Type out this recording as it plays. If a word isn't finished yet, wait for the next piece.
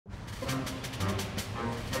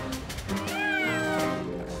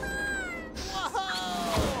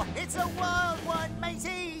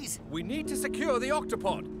We need to secure the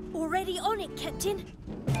Octopod. Already on it, Captain.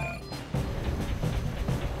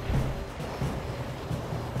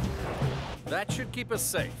 That should keep us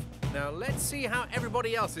safe. Now let's see how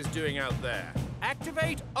everybody else is doing out there.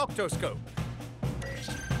 Activate Octoscope.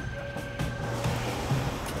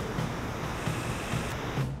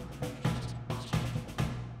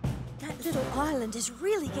 That little island is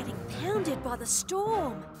really getting pounded by the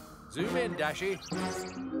storm. Zoom in, Dashi.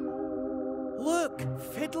 Look,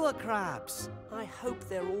 fiddler crabs. I hope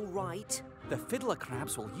they're all right. The fiddler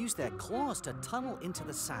crabs will use their claws to tunnel into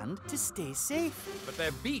the sand to stay safe. But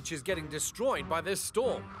their beach is getting destroyed by this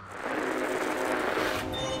storm.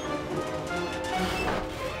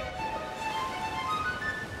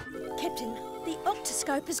 Captain, the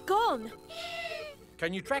octoscope is gone.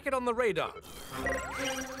 Can you track it on the radar?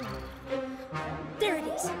 There it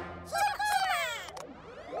is.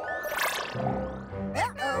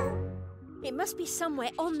 It must be somewhere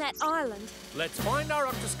on that island. Let's find our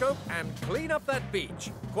octoscope and clean up that beach.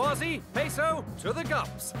 Kwazii, Peso, to the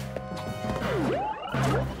Gups.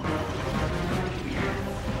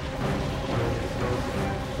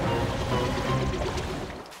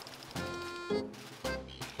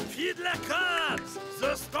 Fiddler crabs!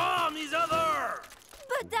 The storm is over!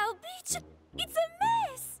 But our beach, it's a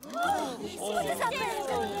mess! What does that mean?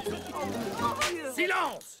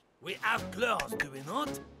 Silence! We have claws, do we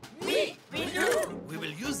not? We do! We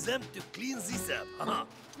will use them to clean this up.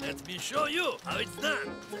 Let me show you how it's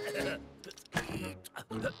done.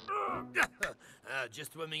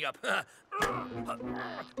 Just warming up.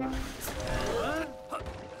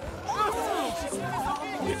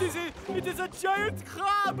 It is a giant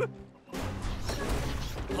crab!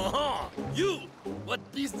 You!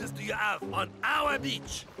 What business do you have on our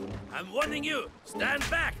beach? I'm warning you. Stand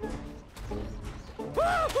back.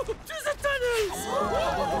 To the tunnels!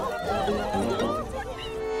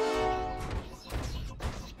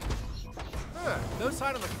 No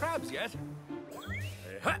sign of the crabs yet.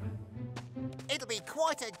 It'll be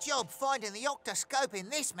quite a job finding the octoscope in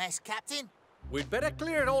this mess, Captain. We'd better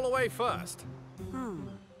clear it all away first.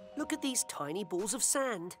 Look at these tiny balls of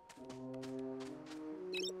sand.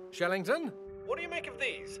 Shellington, what do you make of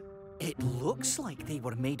these? It looks like they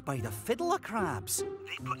were made by the fiddler crabs.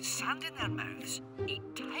 They put sand in their mouths, eat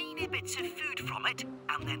tiny bits of food from it,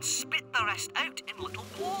 and then spit the rest out in little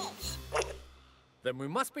balls. Then we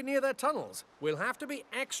must be near their tunnels. We'll have to be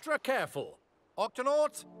extra careful.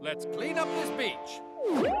 Octonauts, let's clean up this beach.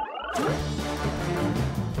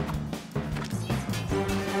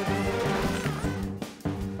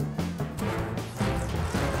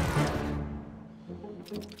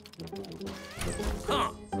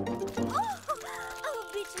 Our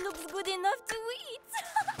beach looks good enough to eat.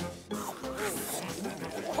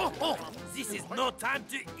 This is no time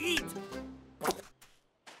to eat.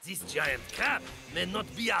 This giant crab may not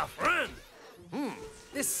be our friend.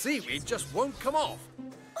 This seaweed just won't come off.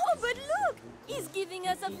 Oh, but look! He's giving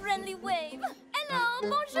us a friendly wave. Hello,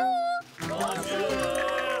 bonjour!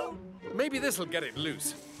 Bonjour! Maybe this'll get it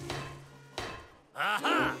loose.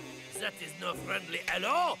 Aha! That is no friendly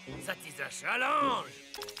hello. That is a challenge.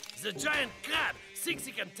 The giant crab thinks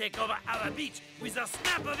he can take over our beach with a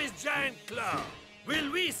snap of his giant claw.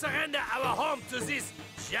 Will we surrender our home to this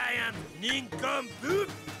giant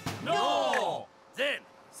nincompoop? No! Then,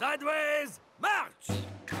 sideways, march!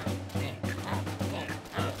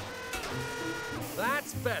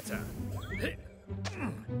 That's better.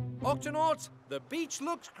 Octonauts, the beach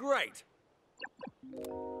looks great.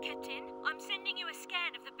 Captain, I'm sending you a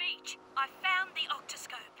scan of the beach. I found the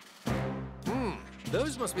octoscope.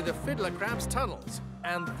 Those must be the fiddler crab's tunnels.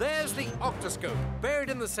 And there's the octoscope, buried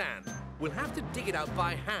in the sand. We'll have to dig it out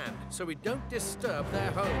by hand so we don't disturb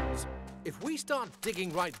their homes. If we start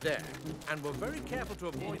digging right there, and we're very careful to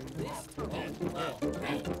avoid this tunnel...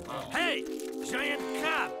 Hey, giant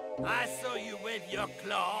crab! I saw you wave your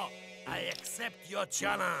claw. I accept your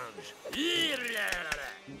challenge.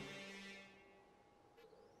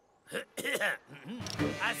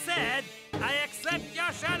 I said, I accept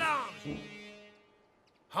your challenge.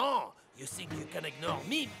 Oh, you think you can ignore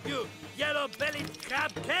me, you yellow-bellied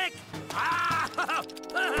crab cake? Ah!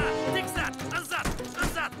 Take that, and that,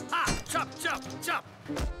 and that. Ha! Chop, chop, chop.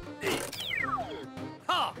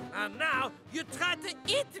 Oh, and now you try to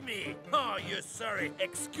eat me. Oh, you sorry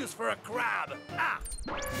excuse for a crab. Ah!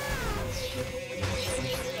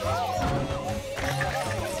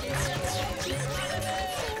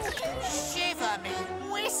 Shiver me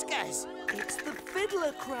whiskers! It's the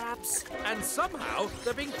fiddler crabs. And somehow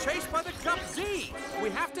they're being chased by the Gup-D. We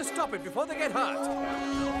have to stop it before they get hurt.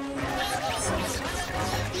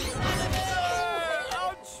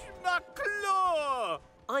 Ouch, my claw!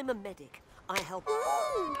 I'm a medic. I help.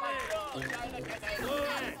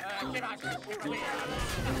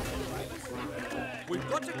 We've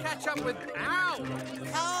got to catch up with... Ow!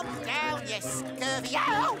 Calm down, you scurvy.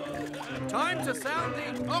 Ow! Time to sound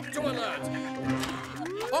the Octo Alert!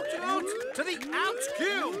 Octonauts to the ouch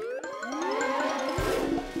cube!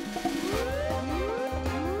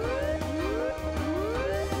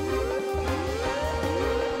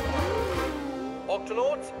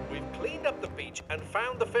 Octonauts, we've cleaned up the beach and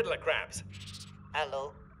found the fiddler crabs.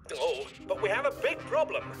 Hello. Oh, but we have a big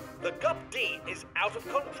problem. The Gup-D is out of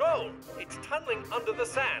control. It's tunneling under the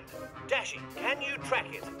sand. Dashi, can you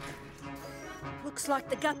track it? Looks like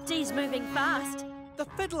the Gup-D's moving fast. The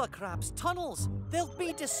fiddler crab's tunnels! They'll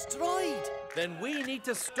be destroyed! Then we need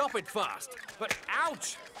to stop it fast. But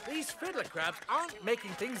ouch! These fiddler crabs aren't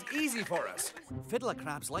making things easy for us. Fiddler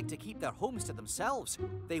crabs like to keep their homes to themselves.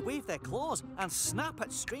 They wave their claws and snap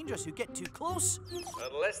at strangers who get too close.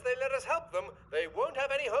 Unless they let us help them, they won't have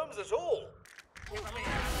any homes at all.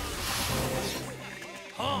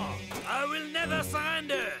 Oh, I will never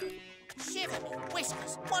surrender. Shiver me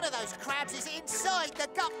whiskers. One of those crabs is inside the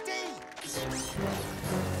Gup-D.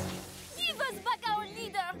 Give us back our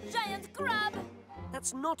leader, giant crab.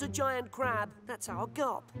 That's not a giant crab. That's our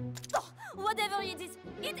Gup. Oh, whatever it is,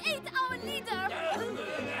 it ate our leader.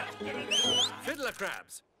 Fiddler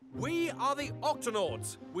crabs, we are the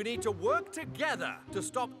Octonauts. We need to work together to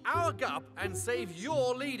stop our Gup and save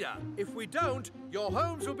your leader. If we don't, your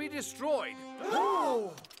homes will be destroyed.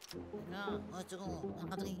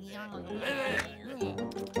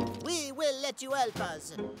 We will let you help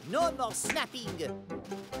us. No more snapping.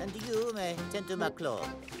 And you may tend to my claw.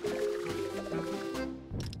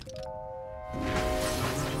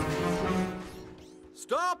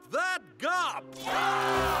 Stop that Gup!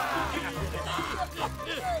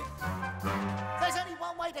 There's only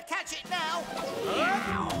one way to catch it now.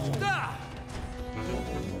 Ah!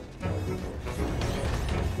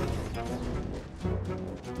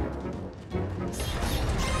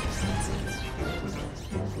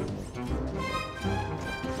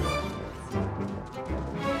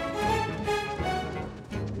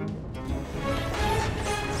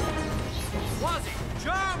 Kwazii,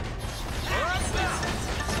 jump!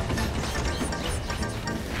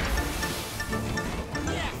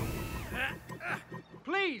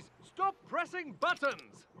 Please, stop pressing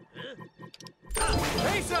buttons!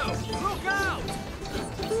 Peso, look out!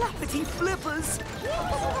 Flappity flippers!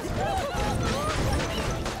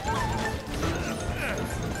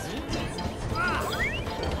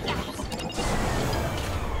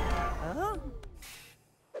 Huh?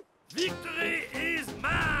 Victory is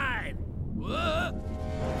mine!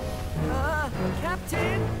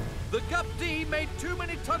 Captain! The Gup-D made too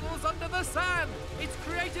many tunnels under the sand! It's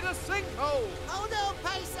created a sinkhole! Hold on,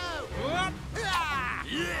 Peso!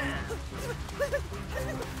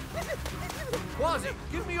 Kwazii,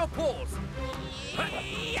 give me your paws!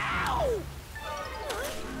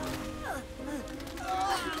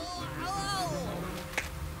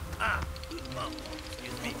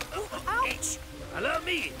 Excuse me. Ouch! Allow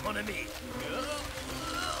me, mon ami.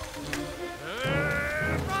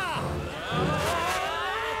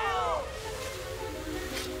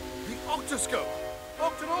 The Octoscope!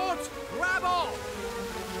 Octonauts, grab on!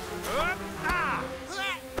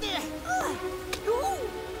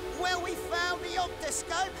 Well, we found the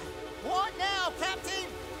Octoscope. What now, Captain?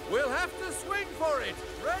 We'll have to swing for it!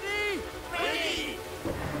 Ready? Ready!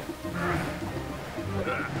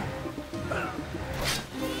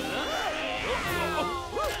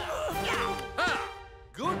 Ha!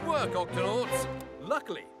 Good work, Octonauts!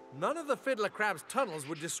 Luckily, none of the Fiddler Crab's tunnels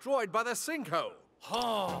were destroyed by the sinkhole.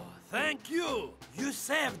 Oh, thank you! You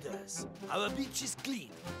saved us. Our beach is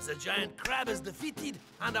clean, the giant crab is defeated,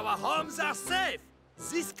 and our homes are safe.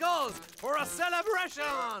 This calls for a celebration!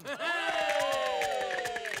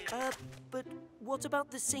 But what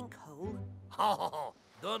about the sinkhole? Oh,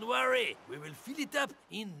 don't worry, we will fill it up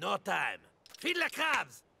in no time. Fiddler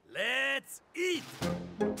crabs, let's eat!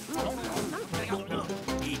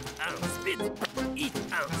 Eat and spit, eat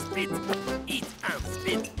and spit, eat and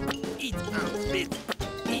spit, eat and spit,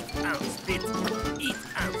 eat and spit, eat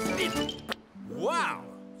and spit. Wow!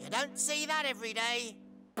 You don't see that every day.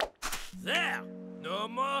 There! No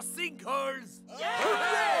more sinkholes!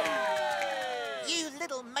 You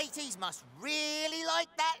little mateys must really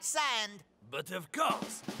like that sand. But of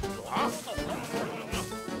course.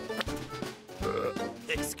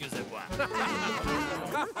 Excusez-moi.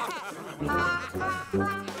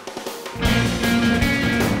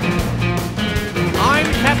 I'm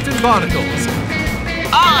Captain Barnacles.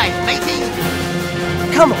 Aye, matey.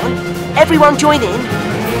 Come on, everyone join in.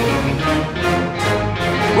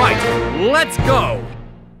 Let's go!